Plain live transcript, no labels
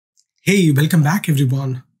Hey, welcome back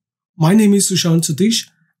everyone. My name is Sushant Satish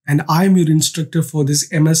and I am your instructor for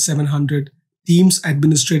this MS-700 Teams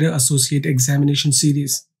Administrator Associate Examination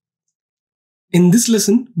Series. In this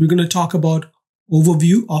lesson, we're going to talk about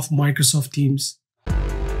overview of Microsoft Teams.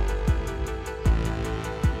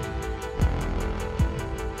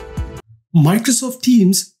 Microsoft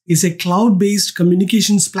Teams is a cloud-based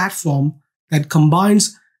communications platform that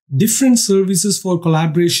combines different services for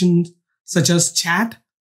collaboration such as chat,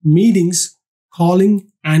 meetings,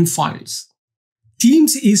 calling, and files.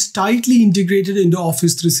 Teams is tightly integrated into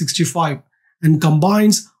Office 365 and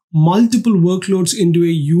combines multiple workloads into a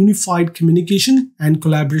unified communication and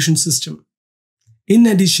collaboration system. In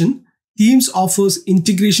addition, Teams offers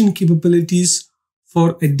integration capabilities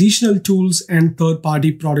for additional tools and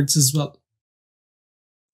third-party products as well.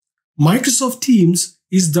 Microsoft Teams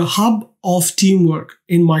is the hub of teamwork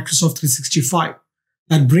in Microsoft 365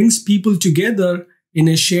 that brings people together in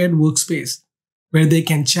a shared workspace where they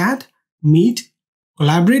can chat, meet,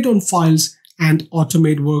 collaborate on files, and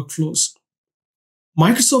automate workflows.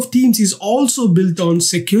 Microsoft Teams is also built on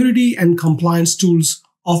security and compliance tools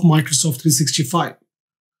of Microsoft 365,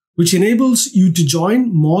 which enables you to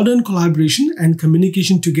join modern collaboration and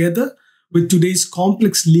communication together with today's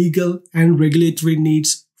complex legal and regulatory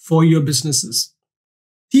needs for your businesses.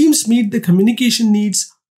 Teams meet the communication needs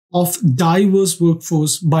of diverse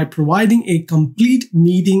workforce by providing a complete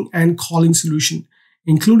meeting and calling solution,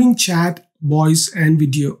 including chat, voice, and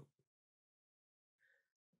video.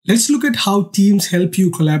 Let's look at how Teams help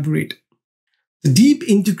you collaborate. The deep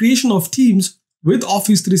integration of Teams with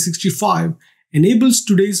Office 365 enables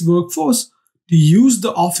today's workforce to use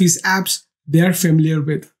the Office apps they are familiar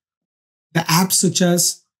with. The apps such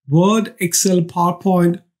as Word, Excel,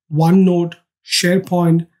 PowerPoint, OneNote,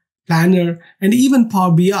 SharePoint, Planner, and even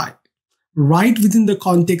Power BI, right within the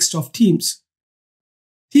context of Teams.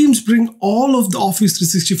 Teams bring all of the Office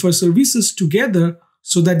 365 services together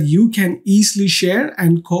so that you can easily share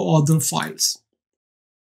and co-author files.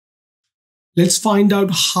 Let's find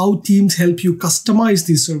out how Teams help you customize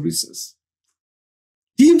these services.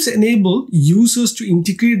 Teams enable users to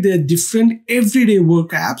integrate their different everyday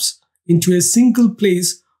work apps into a single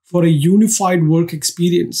place for a unified work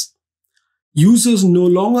experience. Users no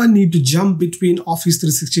longer need to jump between Office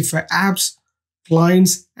 365 apps,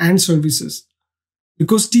 clients, and services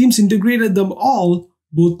because Teams integrated them all,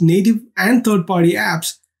 both native and third-party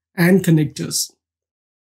apps and connectors.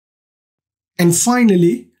 And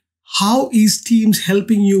finally, how is Teams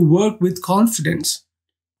helping you work with confidence?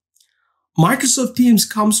 Microsoft Teams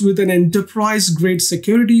comes with an enterprise-grade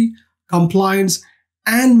security, compliance,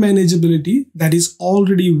 and manageability that is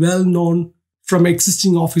already well known from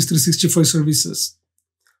existing Office 365 services.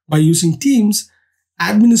 By using Teams,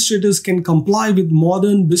 administrators can comply with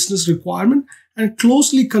modern business requirements and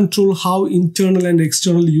closely control how internal and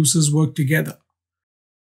external users work together.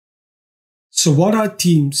 So what are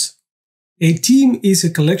teams? A team is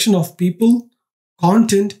a collection of people,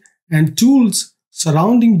 content, and tools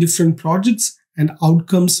surrounding different projects and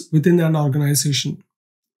outcomes within an organization.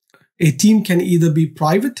 A team can either be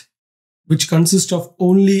private, which consists of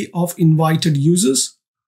only of invited users,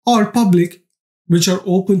 or public, which are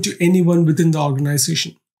open to anyone within the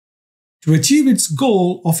organization. To achieve its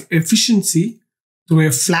goal of efficiency through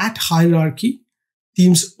a flat hierarchy,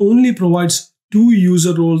 Teams only provides two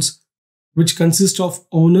user roles, which consist of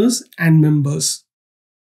owners and members.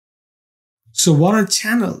 So what are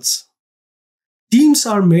channels? Teams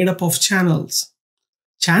are made up of channels.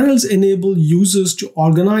 Channels enable users to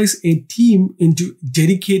organize a team into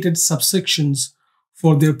dedicated subsections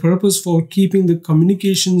for their purpose for keeping the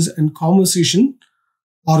communications and conversation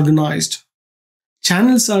organized.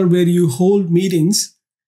 Channels are where you hold meetings,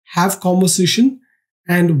 have conversation,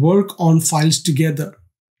 and work on files together.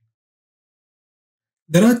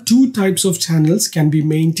 There are two types of channels can be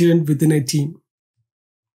maintained within a team.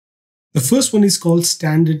 The first one is called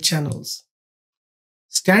standard channels.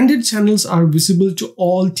 Standard channels are visible to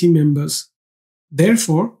all team members.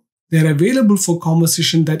 Therefore, they are available for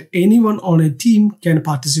conversation that anyone on a team can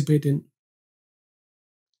participate in.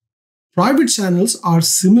 Private channels are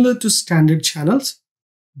similar to standard channels,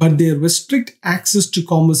 but they restrict access to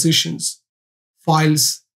conversations,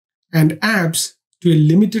 files, and apps to a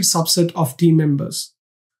limited subset of team members.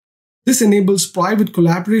 This enables private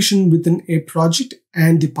collaboration within a project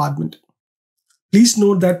and department. Please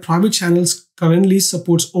note that private channels currently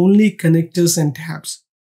supports only connectors and tabs,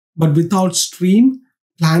 but without stream,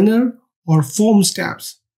 planner, or forms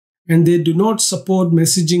tabs, and they do not support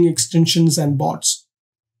messaging extensions and bots.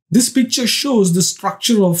 This picture shows the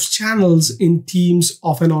structure of channels in teams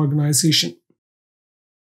of an organization.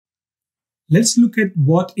 Let's look at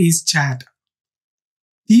what is chat.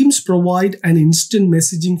 Teams provide an instant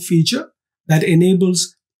messaging feature that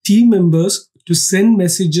enables team members to send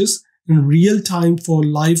messages in real time for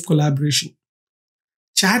live collaboration.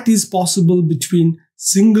 Chat is possible between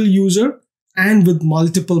single user and with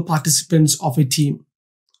multiple participants of a team,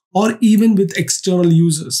 or even with external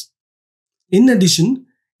users. In addition,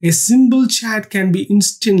 a simple chat can be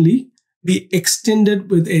instantly be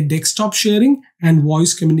extended with a desktop sharing and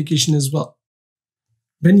voice communication as well.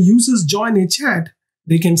 When users join a chat,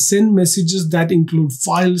 they can send messages that include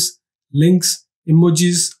files, links,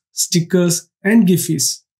 emojis, stickers, and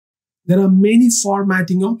GIFs. There are many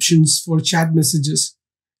formatting options for chat messages,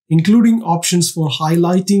 including options for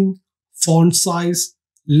highlighting, font size,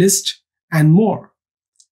 list, and more.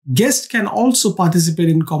 Guests can also participate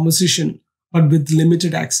in conversation, but with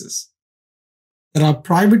limited access. There are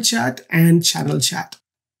private chat and channel chat.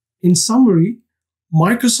 In summary,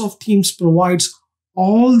 Microsoft Teams provides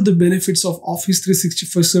all the benefits of Office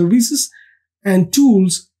 365 services and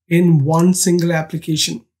tools in one single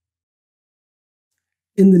application.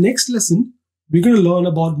 In the next lesson, we're going to learn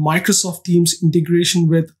about Microsoft Teams integration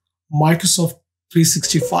with Microsoft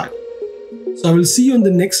 365. So I will see you in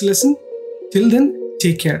the next lesson. Till then,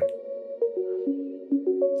 take care.